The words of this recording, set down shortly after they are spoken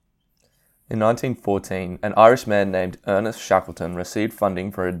In 1914, an Irish man named Ernest Shackleton received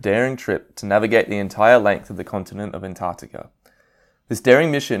funding for a daring trip to navigate the entire length of the continent of Antarctica. This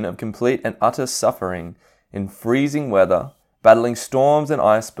daring mission of complete and utter suffering in freezing weather, battling storms and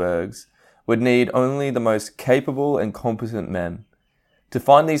icebergs, would need only the most capable and competent men. To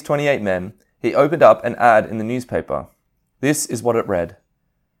find these 28 men, he opened up an ad in the newspaper. This is what it read.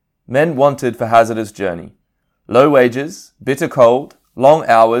 Men wanted for hazardous journey. Low wages, bitter cold, long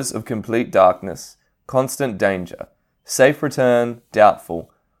hours of complete darkness, constant danger, safe return, doubtful,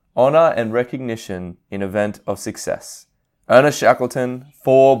 honor and recognition in event of success. Ernest Shackleton,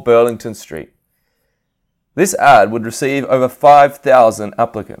 4 Burlington Street. This ad would receive over 5,000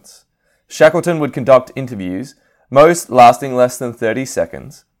 applicants. Shackleton would conduct interviews, most lasting less than 30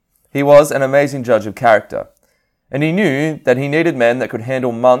 seconds. He was an amazing judge of character, and he knew that he needed men that could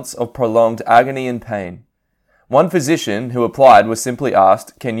handle months of prolonged agony and pain. One physician who applied was simply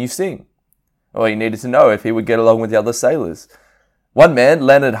asked, "Can you sing?" Or he needed to know if he would get along with the other sailors. One man,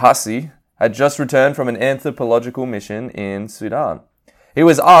 Leonard Hussey, had just returned from an anthropological mission in Sudan. He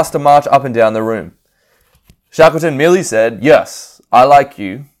was asked to march up and down the room. Shackleton merely said, "Yes, I like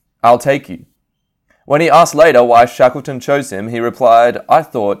you. I'll take you." When he asked later why Shackleton chose him, he replied, "I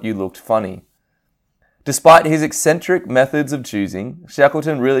thought you looked funny." Despite his eccentric methods of choosing,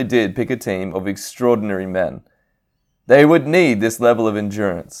 Shackleton really did pick a team of extraordinary men. They would need this level of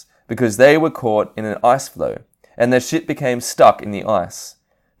endurance because they were caught in an ice floe and their ship became stuck in the ice.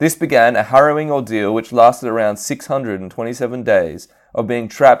 This began a harrowing ordeal which lasted around 627 days of being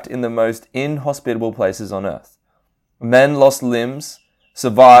trapped in the most inhospitable places on Earth. Men lost limbs,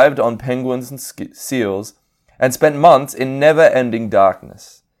 survived on penguins and seals, and spent months in never-ending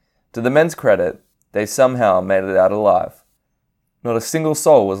darkness. To the men's credit, they somehow made it out alive. Not a single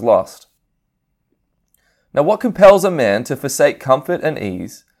soul was lost. Now, what compels a man to forsake comfort and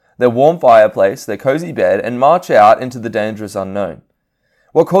ease, their warm fireplace, their cozy bed, and march out into the dangerous unknown?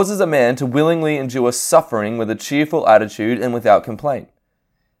 What causes a man to willingly endure suffering with a cheerful attitude and without complaint?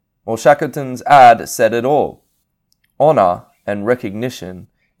 Well, Shackleton's ad said it all. Honor and recognition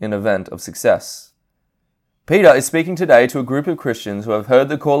in event of success. Peter is speaking today to a group of Christians who have heard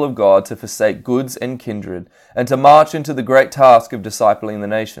the call of God to forsake goods and kindred and to march into the great task of discipling the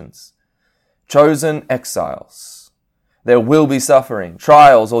nations. Chosen exiles. There will be suffering,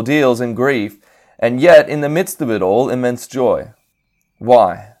 trials, ordeals, and grief, and yet in the midst of it all, immense joy.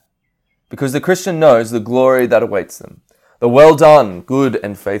 Why? Because the Christian knows the glory that awaits them. The well done, good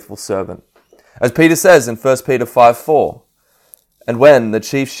and faithful servant. As Peter says in 1 Peter 5:4, "And when the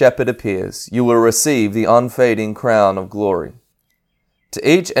chief shepherd appears, you will receive the unfading crown of glory." To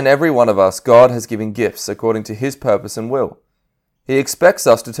each and every one of us, God has given gifts according to his purpose and will. He expects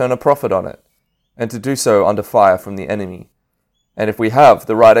us to turn a profit on it, and to do so under fire from the enemy. And if we have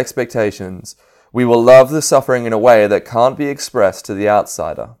the right expectations, we will love the suffering in a way that can't be expressed to the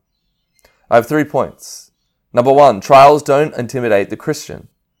outsider. I have 3 points. Number 1, trials don't intimidate the Christian.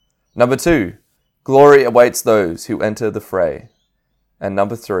 Number 2, glory awaits those who enter the fray. And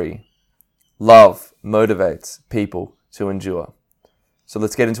number 3, love motivates people to endure. So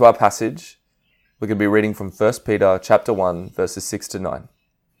let's get into our passage. We're going to be reading from 1 Peter chapter 1, verses 6 to 9.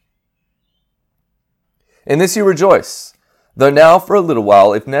 In this you rejoice, though now for a little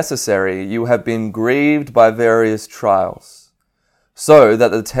while, if necessary, you have been grieved by various trials, so that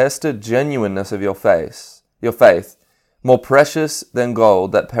the tested genuineness of your faith, more precious than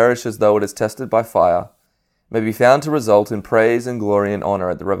gold that perishes though it is tested by fire, may be found to result in praise and glory and honor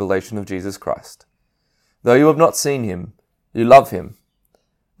at the revelation of Jesus Christ. Though you have not seen him, you love him.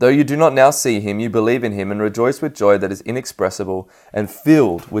 Though you do not now see him, you believe in him and rejoice with joy that is inexpressible and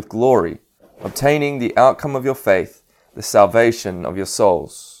filled with glory, obtaining the outcome of your faith, the salvation of your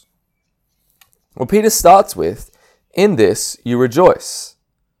souls. Well, Peter starts with, in this you rejoice.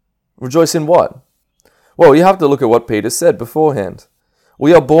 Rejoice in what? Well, you have to look at what Peter said beforehand.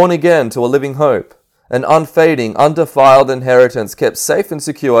 We are born again to a living hope, an unfading, undefiled inheritance kept safe and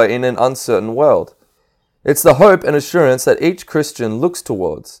secure in an uncertain world. It's the hope and assurance that each Christian looks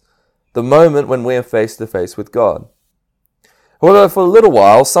towards, the moment when we are face to face with God. However, for a little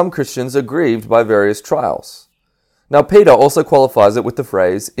while, some Christians are grieved by various trials. Now, Peter also qualifies it with the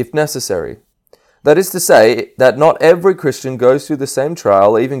phrase, if necessary. That is to say, that not every Christian goes through the same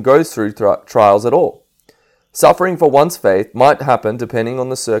trial or even goes through trials at all. Suffering for one's faith might happen depending on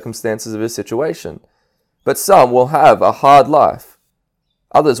the circumstances of his situation, but some will have a hard life.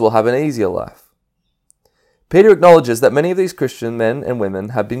 Others will have an easier life. Peter acknowledges that many of these Christian men and women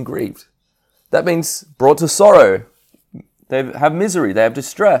have been grieved. That means brought to sorrow. They have misery, they have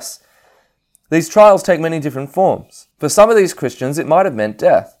distress. These trials take many different forms. For some of these Christians, it might have meant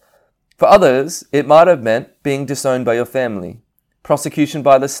death. For others, it might have meant being disowned by your family, prosecution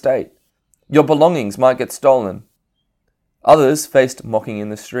by the state. Your belongings might get stolen. Others faced mocking in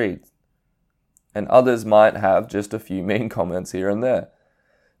the street. And others might have just a few mean comments here and there.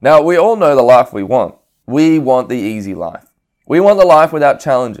 Now, we all know the life we want. We want the easy life. We want the life without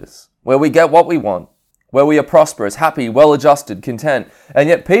challenges, where we get what we want, where we are prosperous, happy, well-adjusted, content. And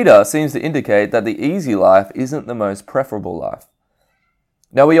yet Peter seems to indicate that the easy life isn't the most preferable life.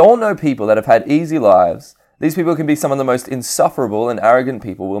 Now, we all know people that have had easy lives. These people can be some of the most insufferable and arrogant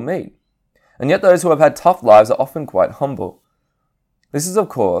people we'll meet. And yet those who have had tough lives are often quite humble. This is, of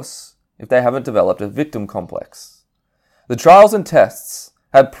course, if they haven't developed a victim complex. The trials and tests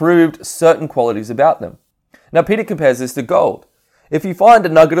have proved certain qualities about them. Now, Peter compares this to gold. If you find a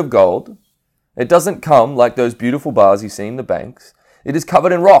nugget of gold, it doesn't come like those beautiful bars you see in the banks. It is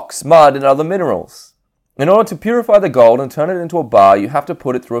covered in rocks, mud, and other minerals. In order to purify the gold and turn it into a bar, you have to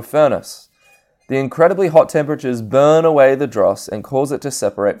put it through a furnace. The incredibly hot temperatures burn away the dross and cause it to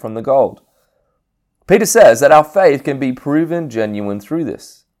separate from the gold. Peter says that our faith can be proven genuine through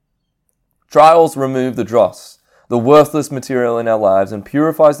this. Trials remove the dross, the worthless material in our lives, and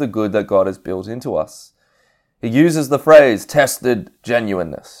purifies the good that God has built into us. He uses the phrase, tested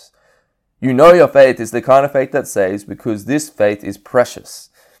genuineness. You know your faith is the kind of faith that saves because this faith is precious.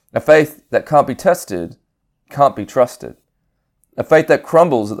 A faith that can't be tested, can't be trusted. A faith that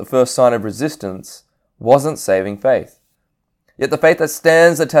crumbles at the first sign of resistance wasn't saving faith. Yet the faith that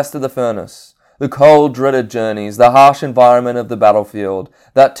stands the test of the furnace, the cold, dreaded journeys, the harsh environment of the battlefield,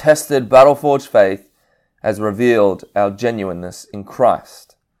 that tested, battle-forged faith has revealed our genuineness in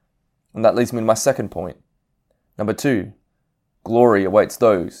Christ. And that leads me to my second point. Number 2, glory awaits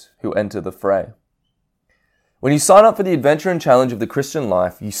those who enter the fray. When you sign up for the adventure and challenge of the Christian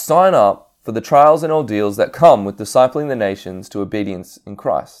life, you sign up for the trials and ordeals that come with discipling the nations to obedience in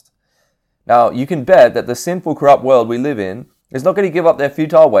Christ. Now, you can bet that the sinful, corrupt world we live in is not going to give up their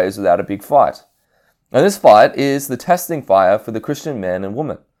futile ways without a big fight. And this fight is the testing fire for the Christian man and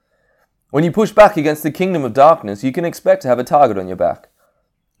woman. When you push back against the kingdom of darkness, you can expect to have a target on your back.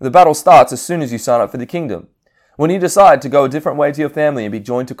 The battle starts as soon as you sign up for the kingdom. When you decide to go a different way to your family and be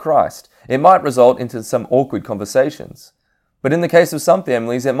joined to Christ, it might result into some awkward conversations. But in the case of some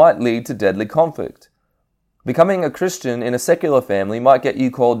families, it might lead to deadly conflict. Becoming a Christian in a secular family might get you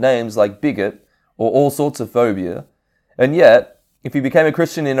called names like bigot or all sorts of phobia. And yet, if you became a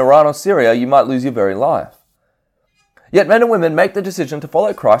Christian in Iran or Syria, you might lose your very life. Yet men and women make the decision to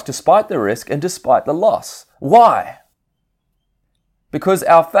follow Christ despite the risk and despite the loss. Why? Because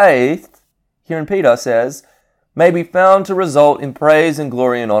our faith, here in Peter says, may be found to result in praise and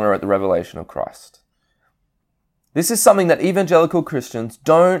glory and honor at the revelation of Christ. This is something that evangelical Christians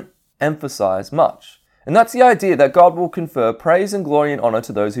don't emphasize much. And that's the idea that God will confer praise and glory and honor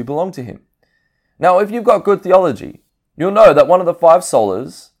to those who belong to Him. Now, if you've got good theology, you'll know that one of the 5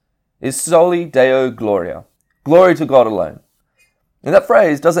 solas is soli Deo Gloria, glory to God alone. And that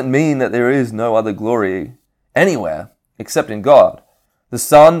phrase doesn't mean that there is no other glory anywhere except in God. The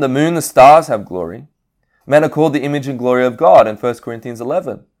sun, the moon, the stars have glory. Men are called the image and glory of God in 1 Corinthians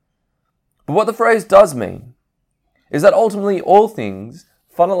 11. But what the phrase does mean is that ultimately all things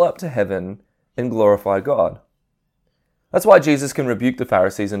funnel up to heaven and glorify God. That's why Jesus can rebuke the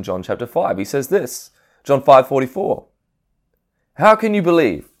Pharisees in John chapter 5. He says this, John 5:44. How can you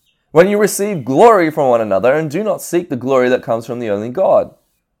believe when you receive glory from one another and do not seek the glory that comes from the only God?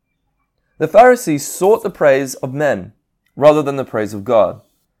 The Pharisees sought the praise of men rather than the praise of God.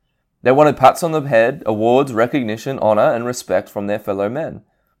 They wanted pats on the head, awards, recognition, honor, and respect from their fellow men.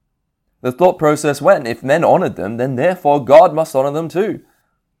 The thought process went, if men honored them, then therefore God must honor them too.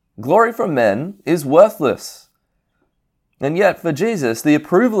 Glory from men is worthless. And yet for Jesus, the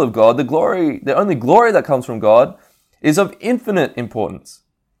approval of God, the only glory that comes from God, is of infinite importance.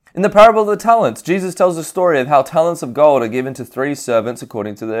 In the parable of the talents, Jesus tells a story of how talents of gold are given to 3 servants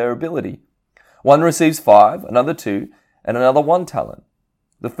according to their ability. One receives 5, another 2, and another 1 talent.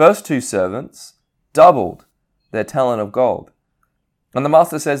 The first 2 servants doubled their talent of gold. And the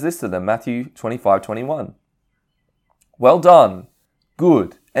master says this to them, Matthew 25:21. Well done,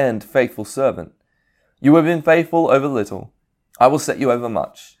 good and faithful servant. You have been faithful over little. I will set you over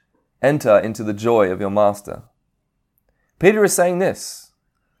much. Enter into the joy of your master. Peter is saying this.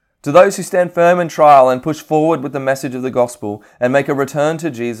 To those who stand firm in trial and push forward with the message of the gospel and make a return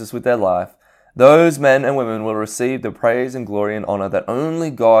to Jesus with their life, those men and women will receive the praise and glory and honor that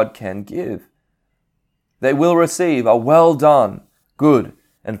only God can give. They will receive a well done, good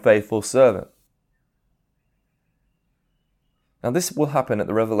and faithful servant. Now this will happen at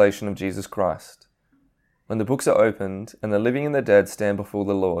the revelation of Jesus Christ, when the books are opened and the living and the dead stand before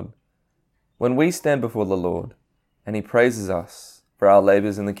the Lord. when we stand before the Lord and He praises us for our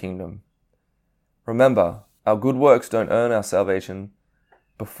labors in the kingdom, remember, our good works don't earn our salvation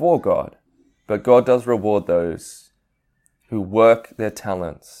before God, but God does reward those who work their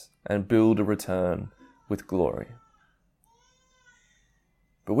talents and build a return with glory.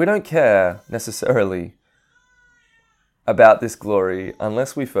 But we don't care necessarily about this glory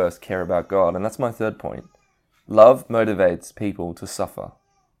unless we first care about God. And that's my third point. Love motivates people to suffer.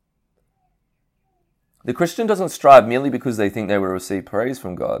 The Christian doesn't strive merely because they think they will receive praise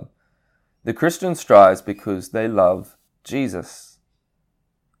from God. The Christian strives because they love Jesus.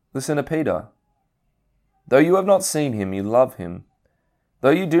 Listen to Peter. Though you have not seen him, you love him. Though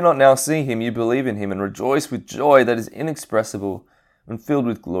you do not now see him, you believe in him and rejoice with joy that is inexpressible and filled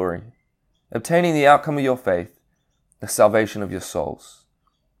with glory, obtaining the outcome of your faith, the salvation of your souls.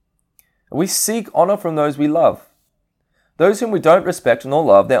 We seek honor from those we love. Those whom we don't respect nor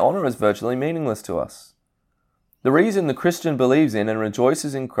love, their honor is virtually meaningless to us. The reason the Christian believes in and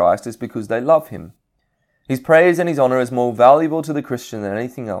rejoices in Christ is because they love him. His praise and his honor is more valuable to the Christian than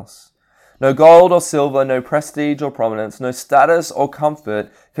anything else. No gold or silver, no prestige or prominence, no status or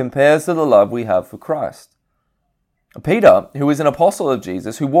comfort compares to the love we have for Christ. Peter, who is an apostle of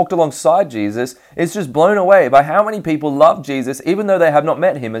Jesus, who walked alongside Jesus, is just blown away by how many people love Jesus even though they have not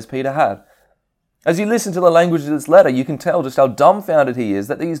met him as Peter had. As you listen to the language of this letter, you can tell just how dumbfounded he is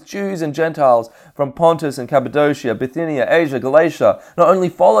that these Jews and Gentiles from Pontus and Cappadocia, Bithynia, Asia, Galatia, not only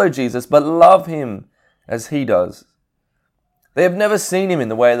follow Jesus, but love him as he does. They have never seen him in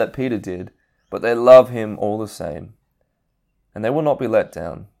the way that Peter did, but they love him all the same. And they will not be let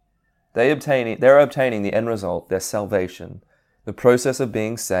down. They're obtaining the end result, their salvation, the process of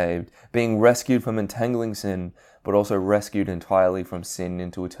being saved, being rescued from entangling sin, but also rescued entirely from sin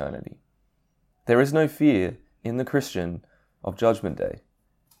into eternity. There is no fear in the Christian of Judgment Day,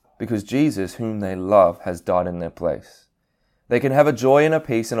 because Jesus, whom they love, has died in their place. They can have a joy and a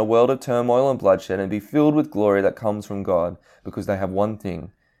peace in a world of turmoil and bloodshed and be filled with glory that comes from God, because they have one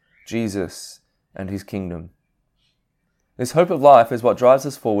thing, Jesus and his kingdom. This hope of life is what drives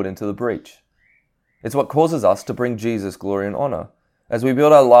us forward into the breach. It's what causes us to bring Jesus glory and honor, as we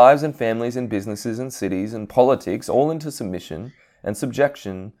build our lives and families and businesses and cities and politics all into submission and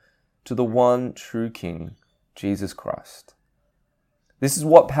subjection to the one true King, Jesus Christ. This is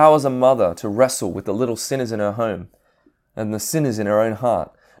what powers a mother to wrestle with the little sinners in her home and the sinners in her own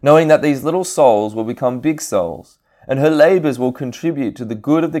heart, knowing that these little souls will become big souls, and her labors will contribute to the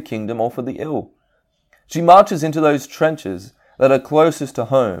good of the kingdom or for the ill. She marches into those trenches that are closest to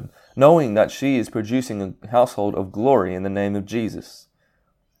home, knowing that she is producing a household of glory in the name of Jesus.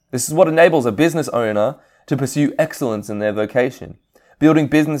 This is what enables a business owner to pursue excellence in their vocation, building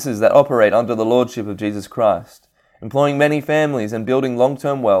businesses that operate under the lordship of Jesus Christ, employing many families and building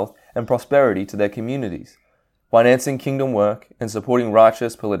long-term wealth and prosperity to their communities, financing kingdom work and supporting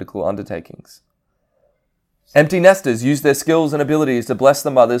righteous political undertakings. Empty nesters use their skills and abilities to bless the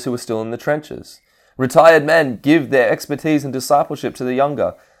mothers who are still in the trenches. Retired men give their expertise and discipleship to the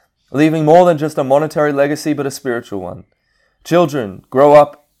younger, leaving more than just a monetary legacy but a spiritual one. Children grow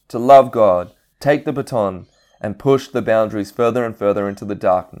up to love God, take the baton, and push the boundaries further and further into the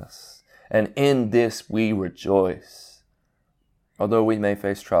darkness. And in this we rejoice, although we may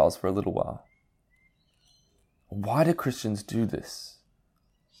face trials for a little while. Why do Christians do this?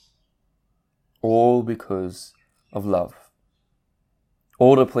 All because of love.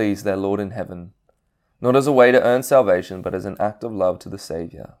 All to please their Lord in heaven, not as a way to earn salvation, but as an act of love to the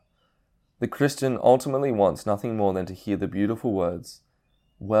Savior. The Christian ultimately wants nothing more than to hear the beautiful words,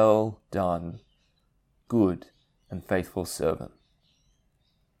 "Well done, good and faithful servant."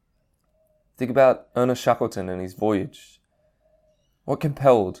 Think about Ernest Shackleton and his voyage. What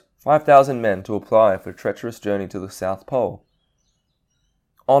compelled 5,000 men to apply for a treacherous journey to the South Pole?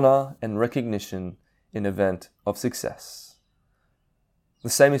 Honor and recognition in event of success. The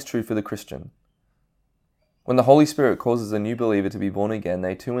same is true for the Christian. When the Holy Spirit causes a new believer to be born again,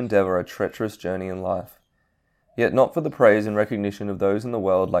 they too endeavor a treacherous journey in life, yet not for the praise and recognition of those in the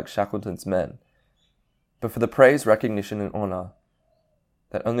world like Shackleton's men, but for the praise, recognition, and honor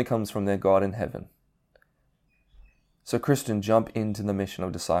that only comes from their God in heaven. So Christian, jump into the mission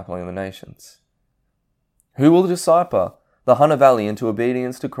of discipling the nations. Who will disciple the Hunter Valley into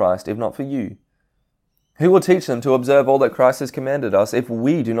obedience to Christ if not for you? Who will teach them to observe all that Christ has commanded us if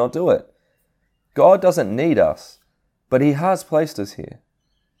we do not do it? God doesn't need us, but he has placed us here.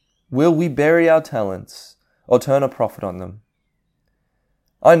 Will we bury our talents or turn a profit on them?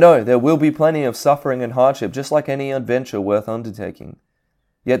 I know there will be plenty of suffering and hardship, just like any adventure worth undertaking.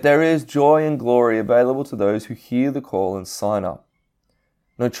 Yet there is joy and glory available to those who hear the call and sign up.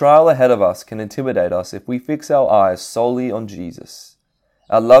 No trial ahead of us can intimidate us if we fix our eyes solely on Jesus.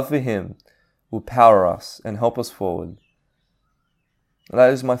 Our love for him will power us and help us forward. And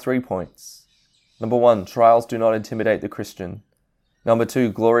that is my 3 points. Number 1, trials do not intimidate the Christian. Number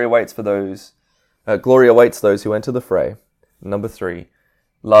 2, glory awaits those who enter the fray. Number 3,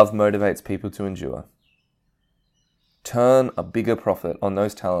 love motivates people to endure. Turn a bigger profit on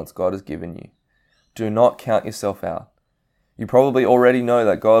those talents God has given you. Do not count yourself out. You probably already know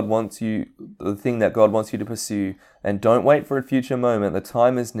that the thing that God wants you to pursue, and don't wait for a future moment. The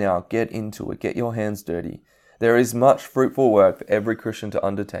time is now. Get into it. Get your hands dirty. There is much fruitful work for every Christian to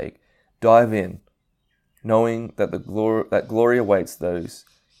undertake. Dive in, knowing that glory awaits those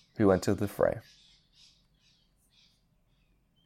who enter the fray.